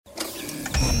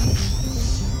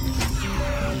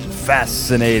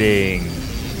fascinating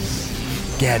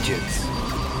gadgets,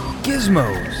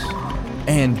 gizmos,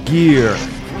 and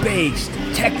gear-based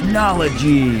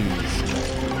technologies.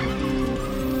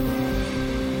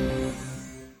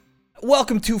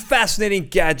 Welcome to Fascinating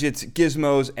Gadgets,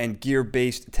 Gizmos, and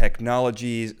Gear-Based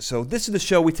Technologies. So this is the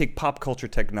show we take pop culture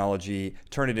technology,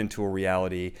 turn it into a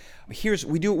reality.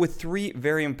 We do it with three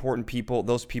very important people.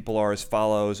 Those people are as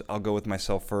follows. I'll go with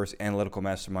myself first, analytical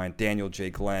mastermind, Daniel J.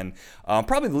 Glenn.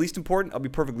 Probably the least important, I'll be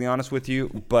perfectly honest with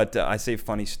you, but I say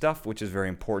funny stuff, which is very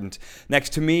important. Next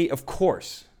to me, of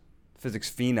course, physics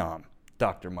phenom,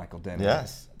 Dr. Michael Denny.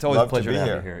 Yes. It's always a pleasure to have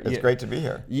you here. It's great to be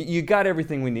here. You got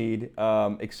everything we need,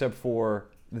 except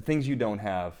for the things you don't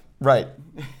have. Right.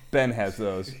 Ben has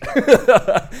those.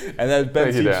 And that's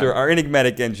Ben Seepser, our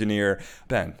enigmatic engineer.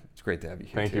 Ben, it's great to have you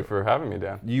here. Thank you for having me,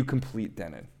 Dan. You complete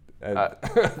Denon.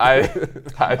 I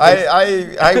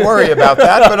worry about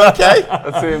that, but okay.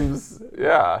 That seems,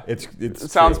 yeah. It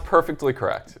sounds perfectly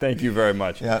correct. Thank you very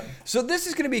much. Yeah. So this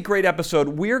is going to be a great episode.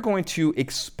 We're going to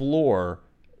explore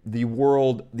the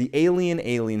world, the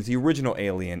aliens, the original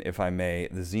alien, if I may,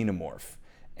 the xenomorph.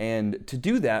 And to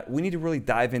do that, we need to really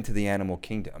dive into the animal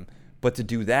kingdom. But to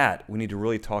do that, we need to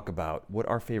really talk about what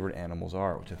our favorite animals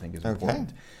are, which I think is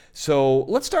important. So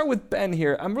let's start with Ben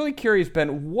here. I'm really curious,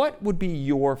 Ben, what would be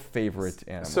your favorite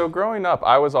animal? So growing up,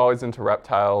 I was always into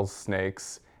reptiles,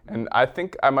 snakes, and I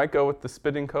think I might go with the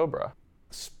spitting cobra.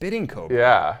 Spitting cobra?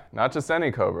 Yeah, not just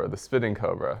any cobra, the spitting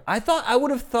cobra. I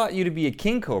would have thought you to be a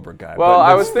king cobra guy. Well,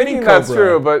 I was thinking that's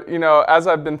true, but as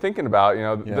I've been thinking about,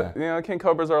 king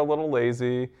cobras are a little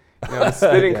lazy. The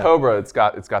spitting cobra, it's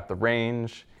got the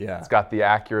range, it's got the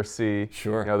accuracy.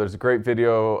 Sure. There's a great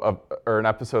video or an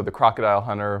episode of The Crocodile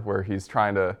Hunter where he's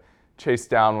trying to chase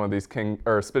down one of these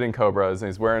spitting cobras, and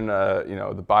he's wearing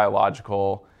the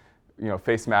biological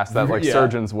face mask that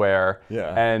surgeons wear.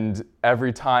 Yeah. And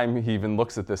every time he even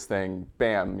looks at this thing,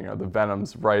 bam, the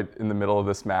venom's right in the middle of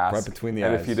this mask. Right between the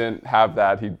eyes. And if he didn't have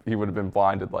that, he would have been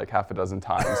blinded like half a dozen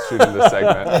times shooting this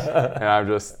segment.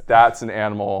 And that's an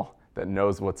animal that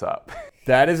knows what's up.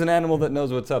 That is an animal that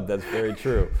knows what's up. That's very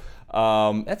true.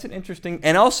 That's an interesting,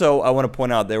 and also I want to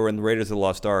point out they were in the Raiders of the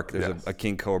Lost Ark. There's a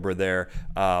king cobra there.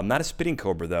 Not a spitting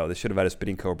cobra though. They should have had a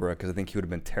spitting cobra because I think he would have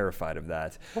been terrified of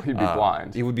that. Well, he'd be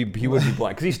blind. He would be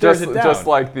blind because he stares it down. Just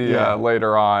like the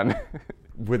later on.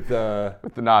 With the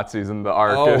Nazis and the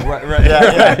Ark. Oh, right.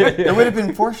 Yeah. It would have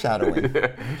been foreshadowing.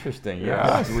 Interesting.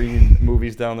 Yeah. 3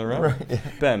 movies down the road. Right.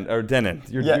 Ben or Denon.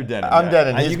 You're Denon. I'm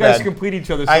Denon. You guys complete each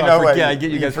other. So I know. I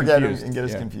get you guys confused. And get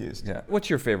us confused. Yeah. What's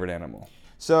your favorite animal?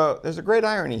 So there's a great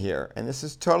irony here, and this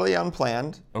is totally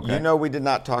unplanned. Okay. We did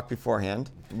not talk beforehand.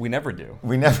 We never do.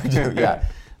 We never do. Yeah.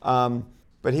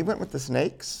 But he went with the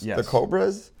snakes, the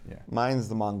cobras. Yeah. Mine's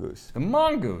the mongoose. The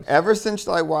mongoose. Ever since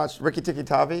I watched Rikki Tikki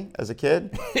Tavi as a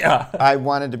kid, I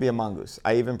wanted to be a mongoose.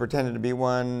 I even pretended to be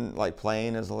one, like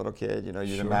playing as a little kid.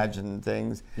 You'd imagine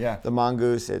things. Yeah. The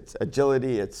mongoose, it's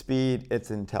agility, it's speed,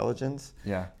 it's intelligence.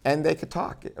 Yeah. And they could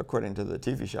talk, according to the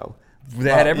TV show.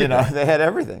 They had everything. They had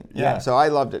everything. Yeah. So I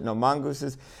loved it. No,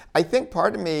 mongooses. I think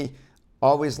part of me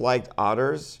always liked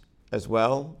otters as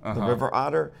well, the river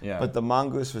otter. Yeah. But the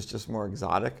mongoose was just more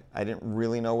exotic. I didn't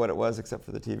really know what it was except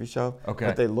for the TV show. Okay.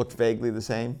 But they looked vaguely the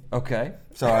same. Okay.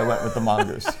 So I went with the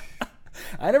mongoose.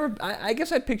 I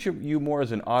guess I'd picture you more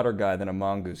as an otter guy than a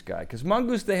mongoose guy. Because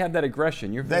mongoose, they have that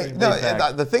aggression. You're very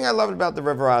the thing I loved about the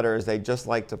river otter is they just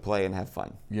like to play and have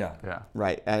fun. Yeah.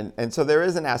 Right. And so there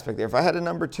is an aspect there. If I had a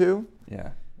number 2,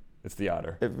 it's the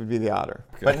otter. It would be the otter.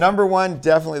 Okay. But number 1,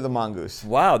 definitely the mongoose.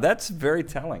 Wow, that's very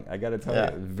telling. I got to tell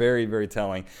you, very, very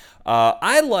telling.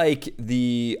 I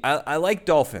like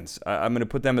dolphins. I'm going to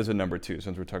put them as a number 2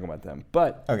 since we're talking about them.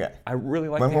 But I really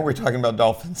like. When were we talking about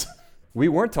dolphins? We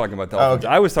weren't talking about dolphins.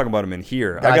 I was talking about them in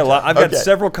here. Gotcha. I've got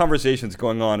several conversations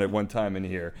going on at one time in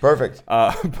here. Perfect.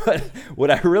 But what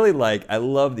I really like, I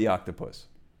love the octopus.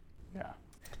 Yeah.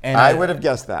 And I would have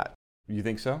guessed that. You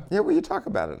think so? Yeah, well, you talk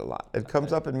about it a lot. It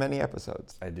comes up in many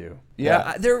episodes. I do.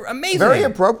 Yeah, they're amazing. Very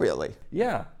appropriately.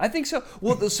 Yeah, I think so.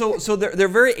 Well, so they're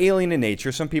very alien in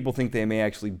nature. Some people think they may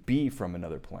actually be from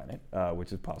another planet,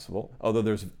 which is possible. Although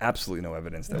there's absolutely no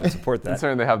evidence that would support that.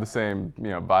 Considering they have the same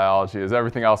biology as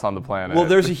everything else on the planet. Well,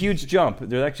 there's a huge jump.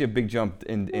 There's actually a big jump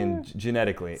in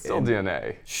genetically. Still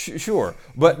DNA. Sure,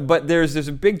 but there's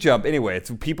a big jump. Anyway,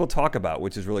 it's what people talk about,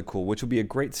 which is really cool, which will be a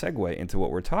great segue into what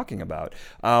we're talking about.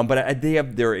 But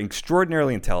they're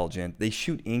extraordinarily intelligent. They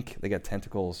shoot ink. They got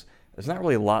tentacles. There's not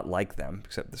really a lot like them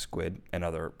except the squid and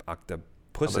other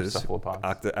octopuses. Other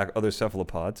cephalopods. Other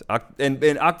cephalopods.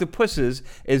 And octopuses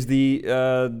is the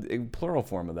plural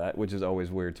form of that, which is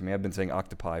always weird to me. I've been saying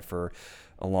octopi for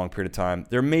a long period of time.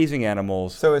 They're amazing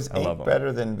animals. So is I love ink them.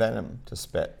 better than venom to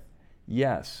spit?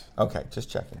 Yes. Okay, just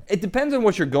checking. It depends on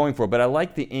what you're going for, but I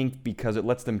like the ink because it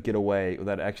lets them get away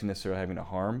without actually necessarily having to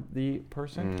harm the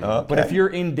person. Okay. But if you're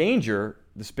in danger,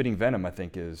 the spitting venom, I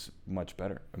think, is a much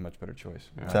better choice.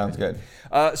 Yeah. Sounds good.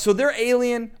 So they're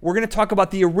alien. We're going to talk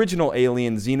about the original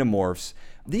alien xenomorphs.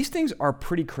 These things are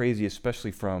pretty crazy,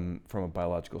 especially from a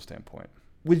biological standpoint.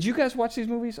 Would you guys watch these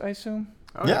movies, I assume?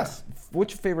 Oh, Yes.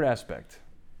 What's your favorite aspect?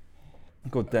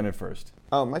 Go with Dennis first.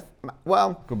 Oh,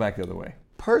 well, Go back the other way.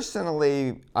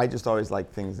 personally, I just always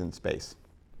like things in space.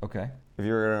 Okay. If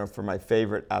you were for my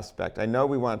favorite aspect, I know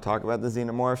we want to talk about the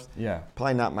xenomorphs. Yeah.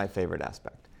 Probably not my favorite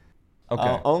aspect.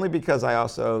 Okay. Only because I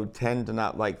also tend to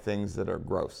not like things that are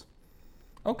gross.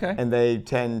 Okay. And they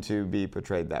tend to be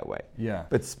portrayed that way. Yeah.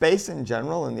 But space in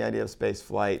general and the idea of space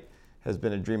flight has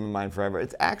been a dream of mine forever.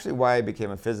 It's actually why I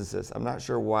became a physicist. I'm not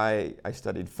sure why I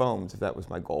studied foams, if that was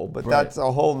my goal, but that's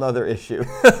a whole nother issue.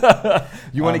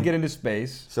 You want to get into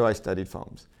space? So I studied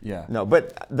foams. Yeah. No,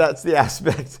 but that's the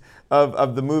aspect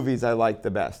of the movies I like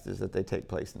the best, is that they take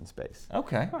place in space.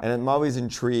 Okay. And I'm always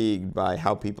intrigued by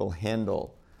how people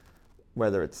handle,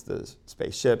 whether it's the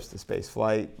spaceships, the space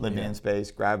flight, living in space,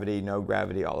 gravity, no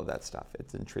gravity, all of that stuff.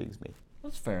 It intrigues me.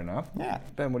 That's fair enough. Yeah.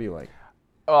 Ben, what do you like?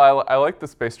 Well, I like the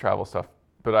space travel stuff,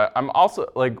 but I'm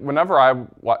also, like, whenever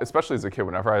especially as a kid,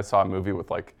 whenever I saw a movie with,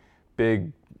 like,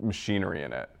 big machinery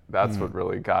in it, that's what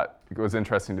really was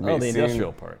interesting to me. Oh, the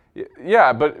industrial part.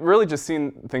 Yeah, but really just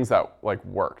seeing things that, like,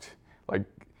 worked.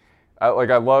 I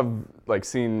love, like,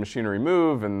 seeing machinery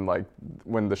move, and, like,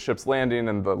 when the ship's landing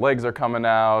and the legs are coming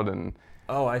out, and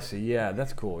Oh, I see. Yeah,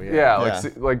 that's cool. Yeah. yeah,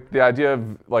 like the idea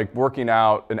of, like, working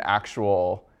out an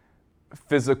actual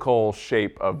physical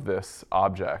shape of this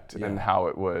object and how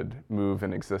it would move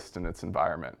and exist in its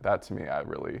environment. That, to me, I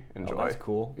really enjoy. Oh, that's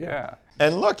cool. Yeah.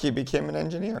 And look, he became an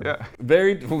engineer. Yeah.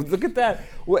 Look at that.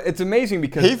 Well, it's amazing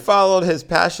because He followed his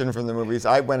passion from the movies.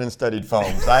 I went and studied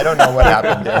foams. I don't know what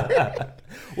happened there.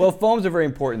 well, foams are very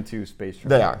important to space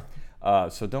travel. They are.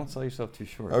 So don't sell yourself too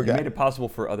short. Okay. You made it possible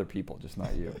for other people, just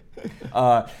not you.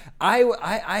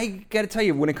 I got to tell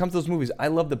you, when it comes to those movies, I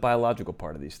love the biological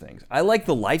part of these things. I like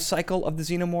the life cycle of the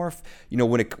xenomorph. You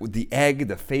know, the egg,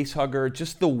 the face hugger,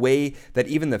 just the way that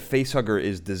even the face hugger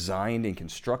is designed and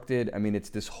constructed. I mean, it's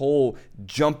this whole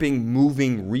jumping,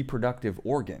 moving, reproductive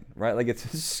organ, right? Like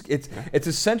it's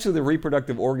essentially the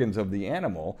reproductive organs of the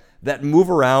animal that move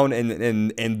around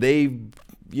and they.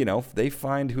 You know, they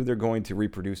find who they're going to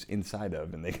reproduce inside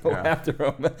of, and they go after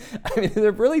them. I mean,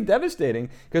 they're really devastating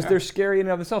because they're scary in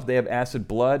and of themselves. They have acid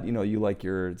blood. You know, you like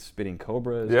your spitting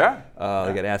cobras. Yeah.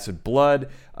 They got acid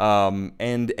blood, and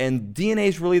DNA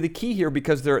is really the key here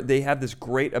because they have this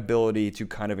great ability to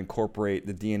kind of incorporate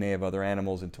the DNA of other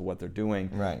animals into what they're doing.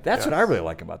 Right. That's what I really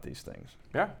like about these things.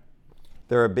 Yeah.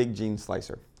 They're a big gene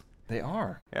slicer. They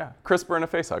are. Yeah. CRISPR and a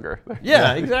face hugger.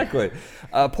 Yeah, exactly.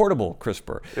 Portable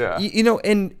CRISPR. Yeah. You know,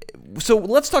 and so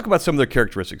let's talk about some of their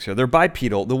characteristics here. They're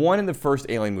bipedal. The one in the first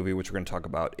Alien movie, which we're going to talk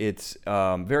about, it's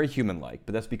very human-like,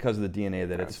 but that's because of the DNA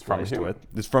that it's spliced with.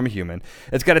 It's from a human.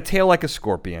 It's got a tail like a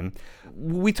scorpion.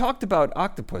 We talked about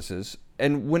octopuses,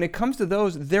 and when it comes to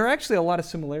those, there are actually a lot of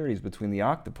similarities between the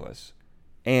octopus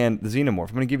and the xenomorph.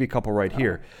 I'm going to give you a couple right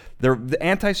here. They're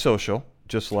antisocial,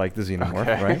 just like the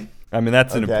xenomorph, right? I mean,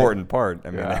 that's an important part.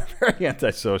 I mean, they're very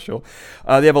antisocial.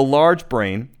 They have a large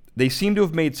brain. They seem to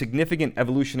have made significant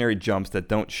evolutionary jumps that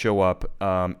don't show up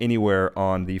anywhere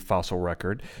on the fossil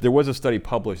record. There was a study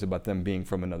published about them being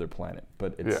from another planet,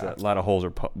 but it's a lot of holes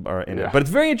are in it. But it's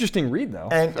a very interesting read, though.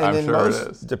 And in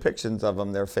most depictions of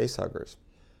them, they're face huggers.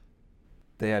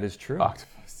 That is true. Octopus.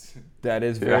 That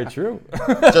is very true.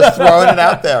 Just throwing it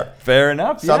out there. Fair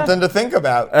enough. Something to think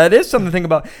about. It is something to think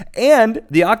about. And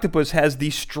the octopus has the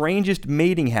strangest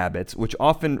mating habits, which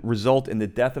often result in the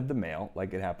death of the male,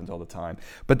 like it happens all the time.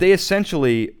 But they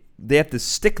have to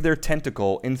stick their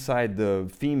tentacle inside the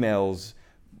female's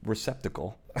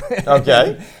receptacle.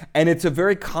 Okay. And it's a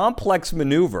very complex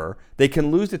maneuver. They can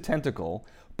lose the tentacle,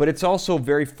 but it's also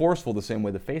very forceful the same way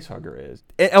the face hugger is.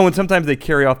 And sometimes they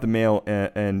carry off the male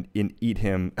and eat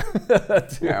him to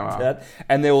death,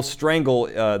 and they will strangle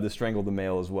the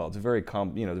male as well. It's a very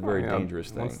dangerous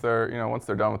thing. Once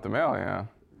they're done with the male,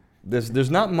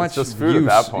 There's not much just food use.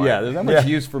 at that point. Yeah, there's not much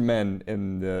use for men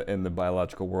in the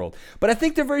biological world. But I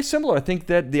think they're very similar. I think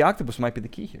that the octopus might be the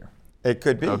key here. It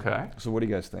could be. Okay. So what do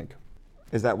you guys think?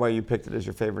 Is that why you picked it as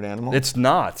your favorite animal? It's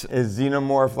not. Is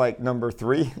xenomorph like number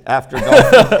 3 after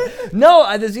dolphin?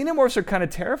 No, the xenomorphs are kind of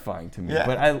terrifying to me. Yeah.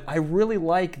 But I really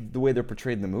like the way they're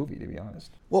portrayed in the movie, to be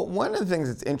honest. Well, one of the things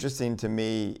that's interesting to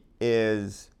me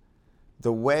is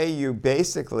the way you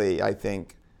basically, I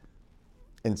think,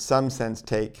 in some sense,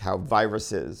 take how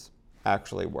viruses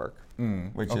actually work,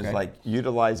 which is like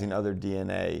utilizing other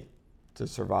DNA to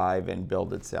survive and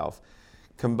build itself,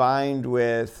 combined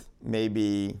with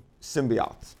maybe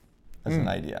symbiotes as an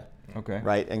idea,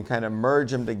 right? And kind of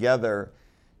merge them together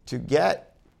to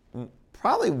get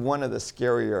probably one of the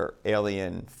scarier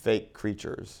alien fake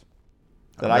creatures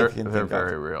that I can think of. They're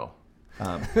very real.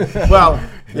 Well,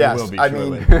 yes. will be I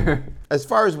shortly. mean, as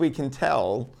far as we can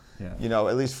tell, you know,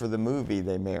 at least for the movie,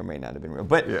 they may or may not have been real.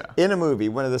 But in a movie,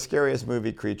 one of the scariest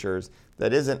movie creatures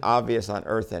that isn't obvious on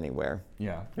Earth anywhere,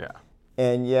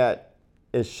 and yet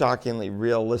is shockingly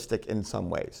realistic in some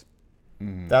ways.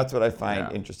 That's what I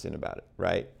find interesting about it,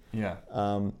 right?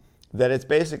 That it's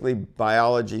basically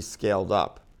biology scaled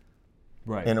up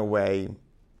in a way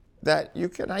that you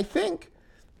can, I think,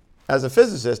 as a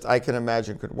physicist, I can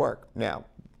imagine could work. Now,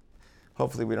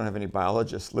 hopefully we don't have any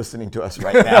biologists listening to us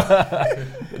right now.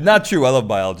 Not true. I love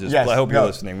biologists. Yes, but I hope you're no.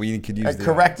 listening. We could use the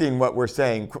correcting what we're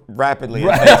saying rapidly.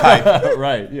 Right.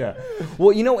 Right, yeah.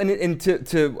 Well, you know, and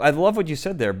I love what you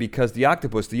said there, because the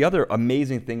octopus, the other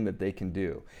amazing thing that they can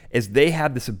do is they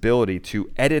have this ability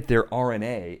to edit their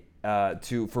RNA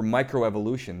for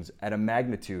microevolutions at a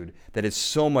magnitude that is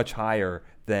so much higher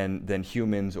than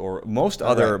humans or most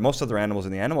other animals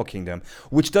in the animal kingdom,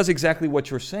 which does exactly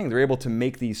what you're saying. They're able to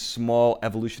make these small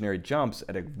evolutionary jumps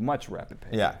at a much rapid pace.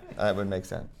 Yeah, that would make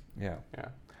sense. Yeah.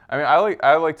 I mean,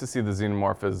 I like to see the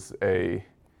xenomorph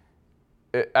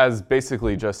as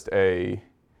basically just a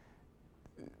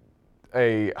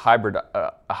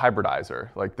hybridizer.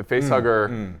 Like the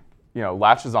facehugger, you know,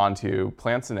 latches onto you,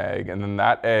 plants an egg, and then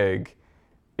that egg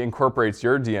incorporates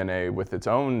your DNA with its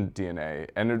own DNA,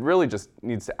 and it really just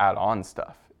needs to add on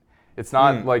stuff. It's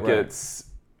not like it's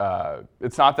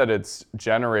not that it's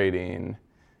generating.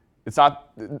 It's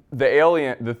not the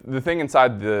alien. The thing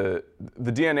inside the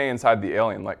DNA inside the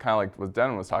alien, like kind of like what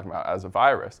Denon was talking about as a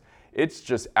virus. It's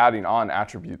just adding on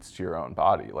attributes to your own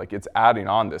body. Like it's adding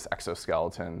on this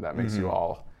exoskeleton that makes you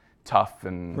all tough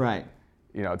and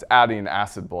you know, it's adding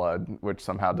acid blood, which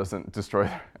somehow doesn't destroy.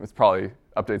 It's probably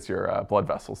updates your blood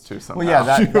vessels too somehow. Well, yeah,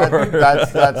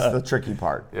 that's the tricky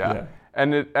part. Yeah.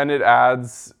 And it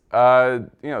adds you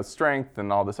know, strength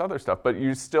and all this other stuff, but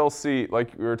you still see,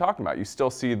 like we were talking about, you still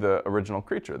see the original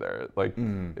creature there. Like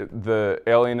the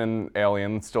alien in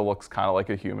Alien still looks kind of like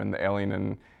a human. The alien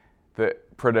in the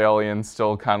Predalien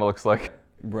still kind of looks like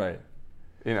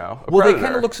you know, a well, predator. they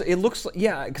kind of looks like,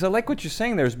 yeah, because I like what you're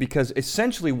saying there, is because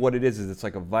essentially what it is it's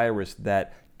like a virus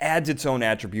that adds its own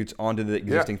attributes onto the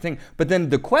existing thing. But then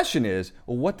the question is,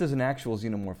 well, what does an actual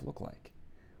xenomorph look like?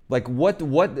 Like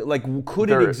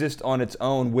could it exist on its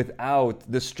own without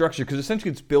the structure? Because essentially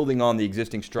it's building on the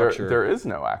existing structure. There is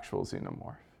no actual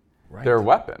xenomorph. Right. They're a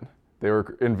weapon. They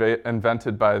were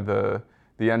invented by the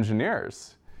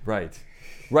engineers. Right.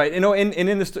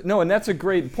 And that's a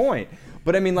great point.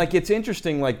 But I mean, like, it's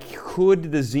interesting. Like,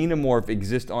 could the xenomorph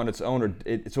exist on its own, or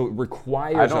so it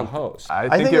requires a host?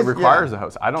 I think it requires a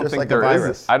host. I don't think there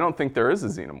is. I don't think there is a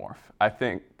xenomorph. I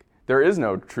think there is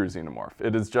no true xenomorph.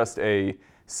 It is just a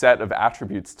set of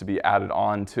attributes to be added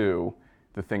on to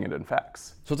the thing it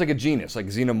infects. So it's like a genus, like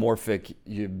Xenomorphic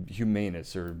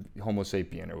humanus or Homo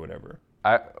sapien or whatever.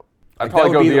 I'd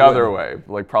probably go the other way,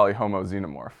 like probably Homo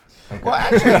xenomorph. Okay. Well,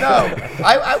 actually, no.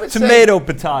 I would say tomato,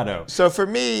 potato. So for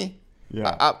me,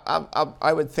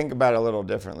 I would think about it a little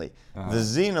differently. The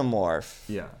xenomorph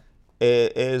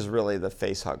is really the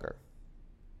face hugger.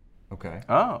 Okay.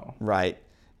 Oh. Right.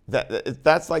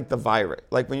 That's like the virus.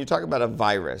 Like when you talk about a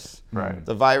virus,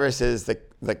 the virus is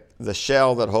the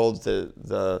shell that holds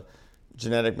the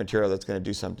genetic material that's going to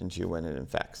do something to you when it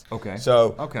infects. Okay.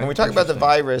 So when we talk about the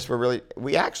virus,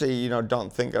 we actually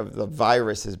don't think of the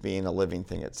virus as being a living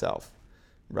thing itself,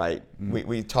 right?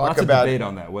 We talk about about debate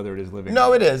on that, whether it is living.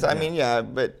 No, it is. I mean,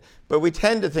 but we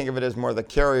tend to think of it as more the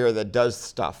carrier that does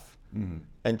stuff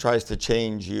and tries to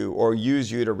change you or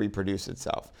use you to reproduce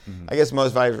itself. I guess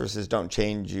most viruses don't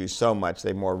change you so much;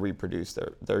 they more reproduce.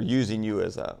 They're using you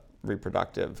as a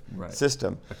reproductive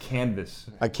system. A canvas.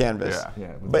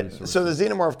 Yeah. But so the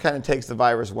xenomorph kind of takes the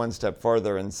virus one step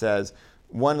further and says,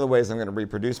 one of the ways I'm going to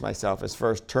reproduce myself is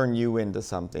first turn you into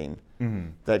something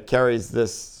that carries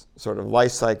this sort of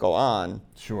life cycle on.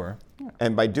 Sure.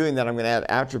 And by doing that, I'm going to add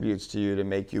attributes to you to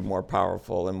make you more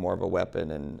powerful and more of a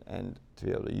weapon and to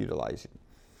be able to utilize you.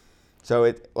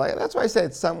 So that's why I say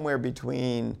it's somewhere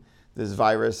between this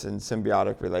virus and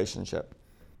symbiotic relationship.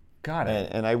 Got it.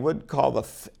 And I would call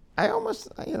I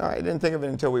didn't think of it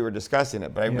until we were discussing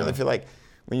it, but I really feel like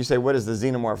when you say, what does the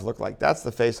xenomorph look like? That's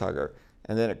the face hugger.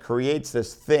 And then it creates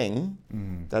this thing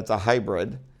that's a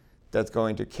hybrid that's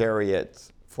going to carry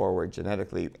it forward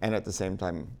genetically and at the same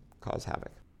time cause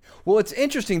havoc. Well, it's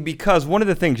interesting because one of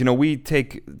the things, we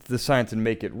take the science and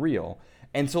make it real.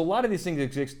 And so a lot of these things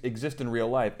exist in real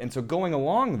life. And so going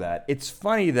along that, it's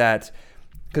funny that,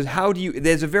 because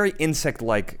there's a very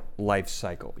insect-like life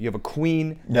cycle. You have a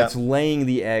queen that's laying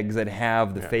the eggs that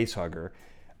have the face hugger.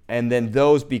 And then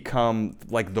those become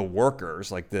like the workers,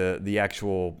 like the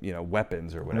actual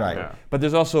weapons or whatever. Right. Yeah. But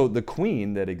there's also the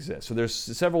queen that exists. So there's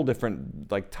several different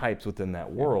like types within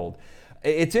that world.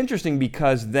 It's interesting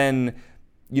because then,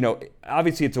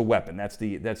 obviously it's a weapon. That's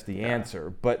the answer.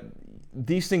 But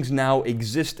these things now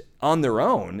exist on their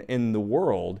own in the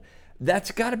world.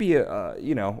 That's got to be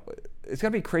it's got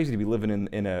to be crazy to be living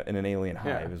in an alien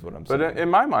hive, is what I'm saying. But in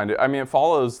my mind, it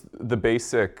follows the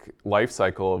basic life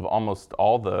cycle of almost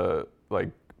all the like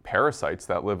parasites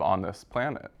that live on this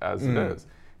planet as it is.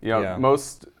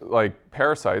 Most like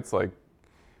parasites, like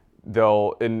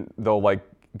they'll like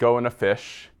go in a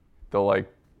fish, they'll like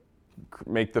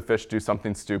make the fish do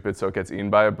something stupid so it gets eaten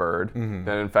by a bird, then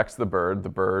it infects the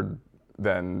bird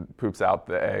then poops out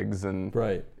the eggs and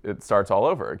it starts all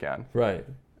over again. Right.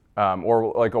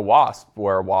 Or like a wasp,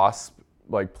 where a wasp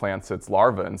like plants its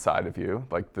larva inside of you,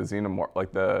 like the xenomorph,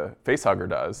 like the facehugger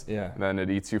does. Yeah. And then it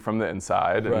eats you from the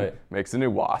inside and makes a new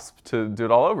wasp to do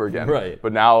it all over again. Right.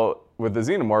 But now with the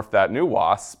xenomorph, that new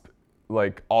wasp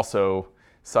like also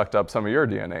sucked up some of your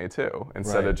DNA too,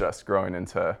 instead of just growing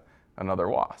into another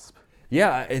wasp.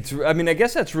 Yeah, I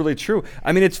guess that's really true.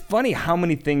 It's funny how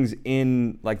many things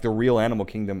in like the real animal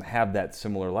kingdom have that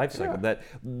similar life cycle. That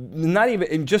not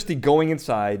even just the going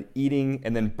inside, eating,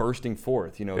 and then bursting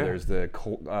forth. There's the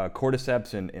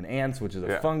cordyceps in ants, which is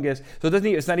a fungus. So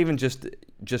it's not even just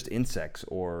insects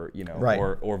or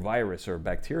or virus or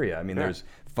bacteria. There's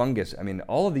fungus.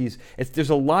 All of these. There's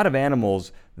a lot of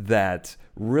animals that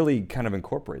really kind of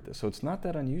incorporate this. So it's not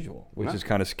that unusual, which is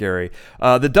kind of scary.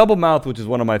 The double mouth, which is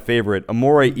one of my favorite, a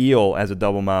moray eel has a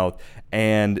double mouth,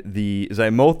 and the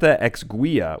Zymotha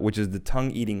exguia, which is the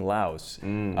tongue-eating louse.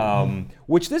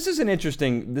 Which this is an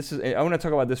interesting. I want to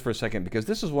talk about this for a second because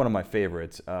this is one of my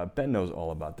favorites. Ben knows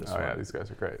all about this. Yeah, these guys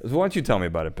are great. So why don't you tell me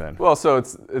about it, Ben? Well, so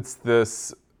it's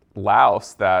this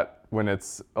louse that when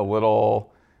it's a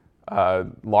little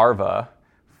larva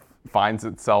finds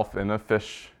itself in a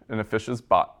fish's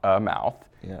mouth,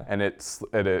 and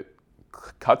it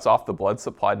cuts off the blood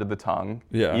supply to the tongue,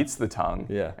 eats the tongue,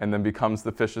 and then becomes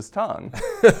the fish's tongue.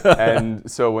 And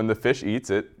so when the fish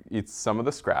eats some of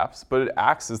the scraps, but it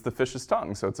acts as the fish's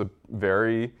tongue. So it's a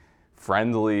very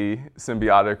friendly,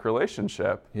 symbiotic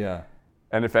relationship. Yeah.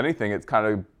 And if anything, it's kind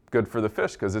of good for the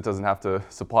fish because it doesn't have to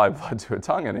supply blood to a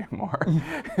tongue anymore.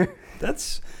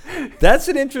 That's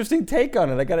an interesting take on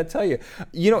it, I got to tell you.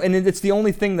 And it's the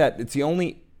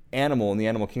only animal in the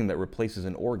animal kingdom that replaces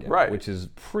an organ, which is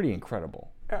pretty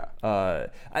incredible. Yeah.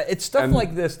 It's stuff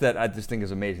like this that I just think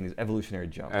is amazing, these evolutionary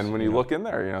jumps. And when you look in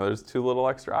there, there's two little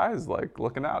extra eyes like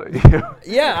looking out at you.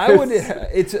 Yeah, I would.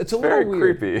 It's a little very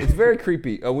weird. Creepy. It's very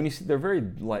creepy. When you see, they're very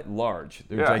large.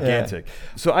 They're gigantic. Yeah.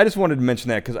 So I just wanted to mention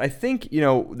that because I think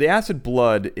the acid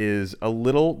blood is a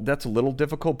little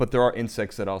difficult, but there are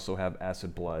insects that also have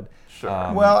acid blood. Sure.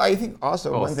 Well, I think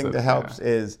also one thing that helps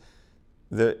is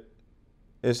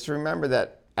to remember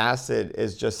that acid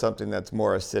is just something that's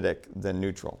more acidic than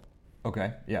neutral.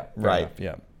 Okay, yeah. Right. Enough.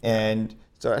 Yeah. And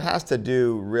so it has to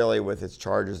do really with its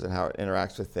charges and how it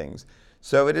interacts with things.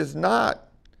 So it is not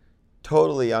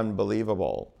totally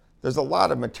unbelievable. There's a lot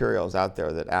of materials out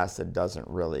there that acid doesn't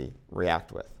really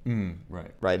react with.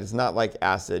 Right. It's not like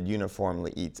acid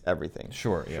uniformly eats everything.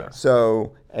 Sure, yeah.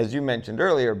 So as you mentioned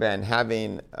earlier, Ben,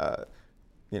 having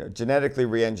genetically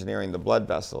re-engineering the blood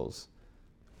vessels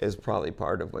is probably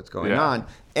part of what's going on.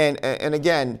 And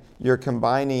again, you're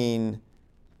combining,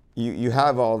 you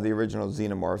have all the original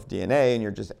xenomorph DNA and you're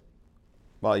just,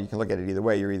 you can look at it either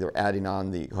way. You're either adding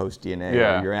on the host DNA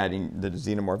or you're adding the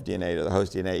xenomorph DNA to the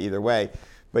host DNA, either way.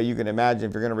 But you can imagine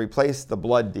if you're going to replace the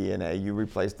blood DNA, you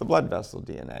replace the blood vessel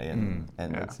DNA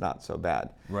and it's not so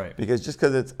bad. Right. Because just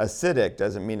because it's acidic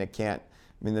doesn't mean it can't,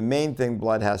 the main thing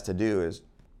blood has to do is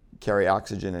carry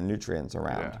oxygen and nutrients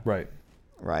around. Yeah. Right.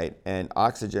 Right, and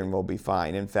oxygen will be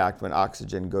fine. In fact, when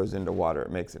oxygen goes into water,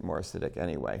 it makes it more acidic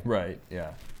anyway. Right,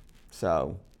 yeah.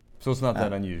 So it's not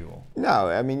that unusual. No,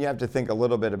 you have to think a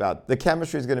little bit about, the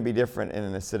chemistry is going to be different in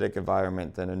an acidic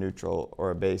environment than a neutral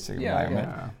or a basic environment.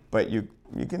 Yeah. But you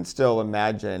can still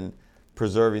imagine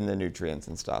preserving the nutrients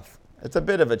and stuff. It's a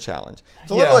bit of a challenge. It's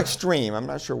a little extreme. I'm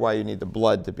not sure why you need the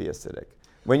blood to be acidic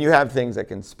when you have things that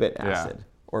can spit acid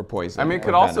or poison. It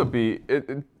could also be,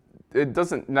 it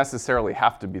doesn't necessarily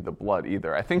have to be the blood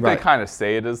either. I think they kind of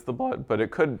say it is the blood, but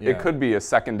it could be a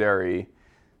secondary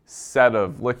set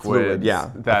of liquids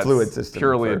that's fluid system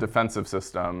purely a defensive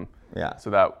system. Yeah. So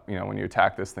that, when you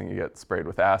attack this thing, you get sprayed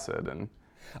with acid. And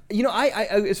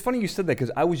it's funny you said that,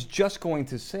 because I was just going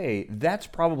to say that's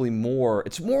probably more.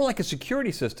 It's more like a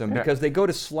security system, because they go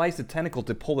to slice the tentacle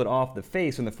to pull it off the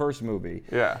face in the first movie.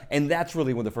 Yeah. And that's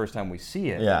really the first time we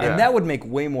see it. Yeah. And that would make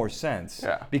way more sense.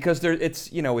 Yeah. Because it's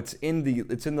in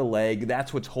the leg.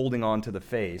 That's what's holding on to the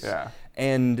face. Yeah.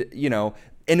 And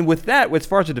And with that, as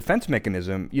far as a defense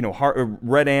mechanism,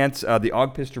 red ants, the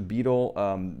ogpister beetle,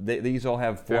 these all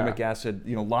have formic acid,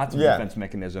 lots of defense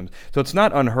mechanisms. So it's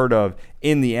not unheard of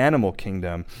in the animal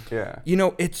kingdom. Yeah.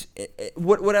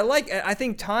 What I like, I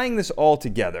think tying this all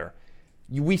together,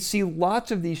 we see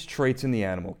lots of these traits in the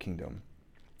animal kingdom.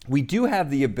 We do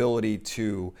have the ability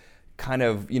to kind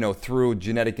of, through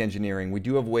genetic engineering, we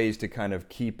do have ways to kind of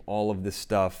keep all of this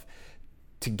stuff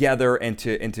together and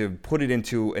to put it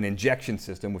into an injection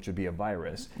system, which would be a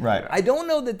virus. Right. I don't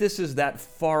know that this is that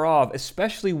far off,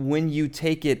 especially when you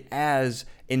take it as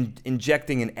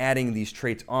injecting and adding these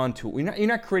traits onto it. You're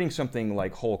not creating something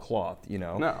like whole cloth,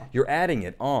 No. You're adding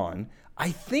it on.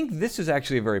 I think this is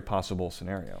actually a very possible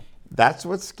scenario. That's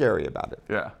what's scary about it.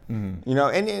 Yeah.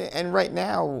 Mm-hmm. And right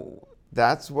now,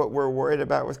 that's what we're worried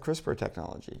about with CRISPR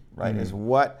technology, right? Mm-hmm. Is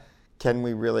what can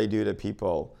we really do to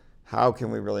people? How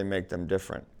can we really make them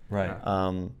different? Right.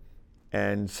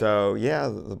 And so,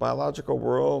 the biological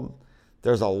world,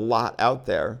 there's a lot out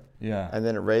there. Yeah. And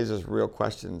then it raises real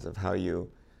questions of how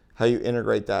you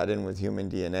integrate that in with human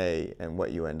DNA and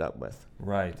what you end up with.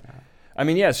 Right. I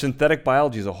mean, synthetic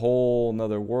biology is a whole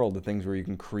nother world of things where you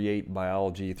can create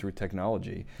biology through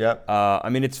technology. Yep.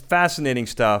 It's fascinating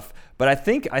stuff, but I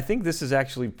think this is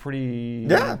actually pretty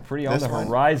on the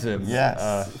horizon.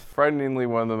 Yes. Frighteningly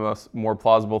one of the more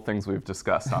plausible things we've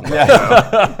discussed on this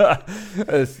show.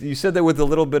 You said that with a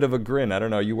little bit of a grin. I don't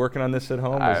know. Are you working on this at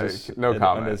home? No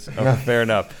comment. Fair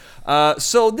enough.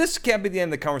 So this can't be the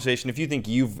end of the conversation. If you think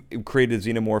you've created a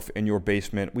xenomorph in your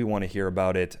basement, we want to hear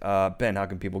about it. Ben, how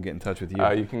can people get in touch with you?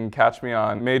 You can catch me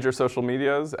on major social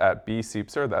medias at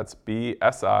bsiepser. That's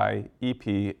BSIEPSER.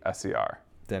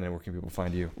 Denon, where can people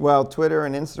find you? Well, Twitter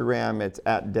and Instagram, it's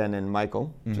at Denon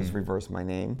Michael. Just reverse my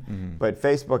name. Mm-hmm. But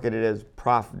Facebook, it is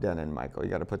Prof. Denon Michael.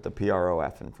 You got to put the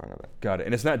PROF in front of it. Got it.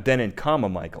 And it's not Denon,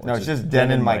 Michael. No, it's just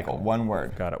Denon Michael. One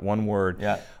word. Got it. One word.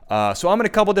 Yeah. So I'm in a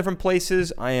couple different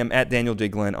places. I am at Daniel J.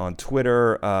 Glenn on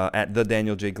Twitter, at the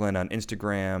Daniel J. Glenn on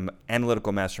Instagram,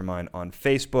 Analytical Mastermind on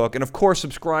Facebook. And of course,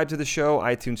 subscribe to the show,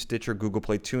 iTunes, Stitcher, Google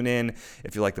Play, TuneIn.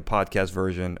 If you like the podcast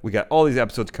version, we got all these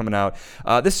episodes coming out.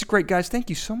 This is great, guys. Thank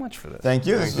you so much for this. Thank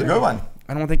you. This is a good one.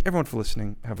 I want to thank everyone for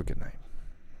listening. Have a good night.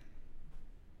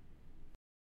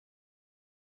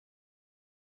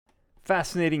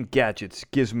 Fascinating Gadgets,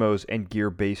 Gizmos, and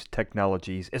Gear-Based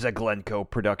Technologies is a Glencoe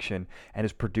production and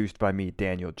is produced by me,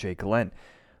 Daniel J. Glenn.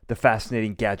 The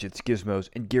Fascinating Gadgets, Gizmos,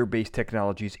 and Gear-Based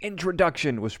Technologies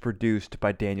introduction was produced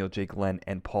by Daniel J. Glenn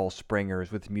and Paul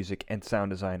Sprangers, with music and sound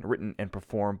design written and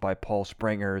performed by Paul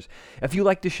Sprangers. If you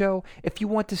like the show, if you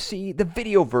want to see the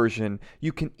video version,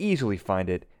 you can easily find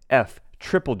it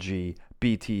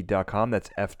FGGBT.com. That's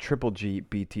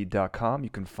FGGBT.com. You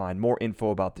can find more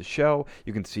info about the show.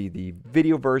 You can see the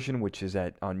video version, which is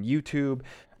on YouTube.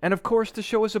 And of course, the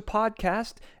show is a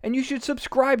podcast, and you should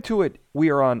subscribe to it. We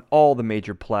are on all the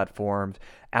major platforms: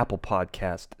 Apple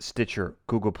Podcast, Stitcher,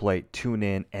 Google Play,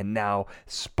 TuneIn, and now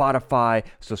Spotify.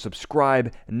 So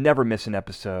subscribe, never miss an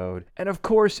episode. And of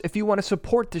course, if you want to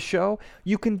support the show,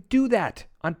 you can do that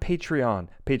on Patreon,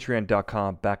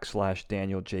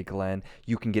 patreon.com/Daniel J. Glenn.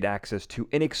 You can get access to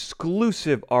an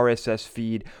exclusive RSS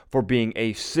feed for being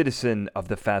a citizen of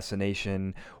the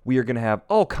Fascination. We are going to have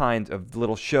all kinds of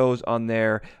little shows on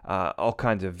there, all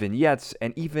kinds of vignettes,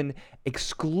 and even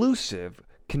exclusive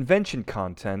convention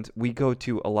content. We go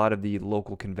to a lot of the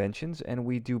local conventions and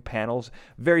we do panels,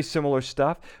 very similar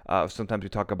stuff. Sometimes we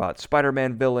talk about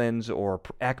Spider-Man villains or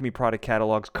Acme product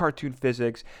catalogs, cartoon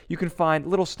physics. You can find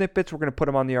little snippets. We're going to put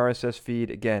them on the RSS feed.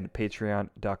 Again,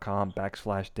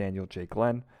 patreon.com/Daniel J.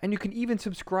 Glenn. And you can even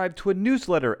subscribe to a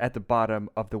newsletter at the bottom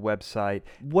of the website.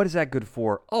 What is that good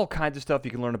for? All kinds of stuff.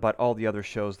 You can learn about all the other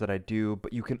shows that I do,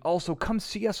 but you can also come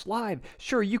see us live.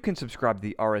 Sure, you can subscribe to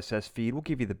the RSS feed. We'll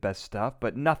give you the best stuff,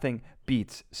 but nothing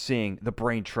beats seeing the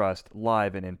Brain Trust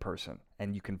live and in person.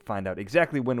 And you can find out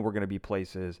exactly when we're going to be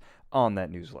places on that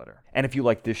newsletter. And if you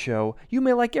like this show, you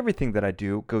may like everything that I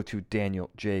do. Go to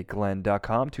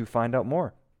danieljglenn.com to find out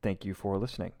more. Thank you for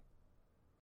listening.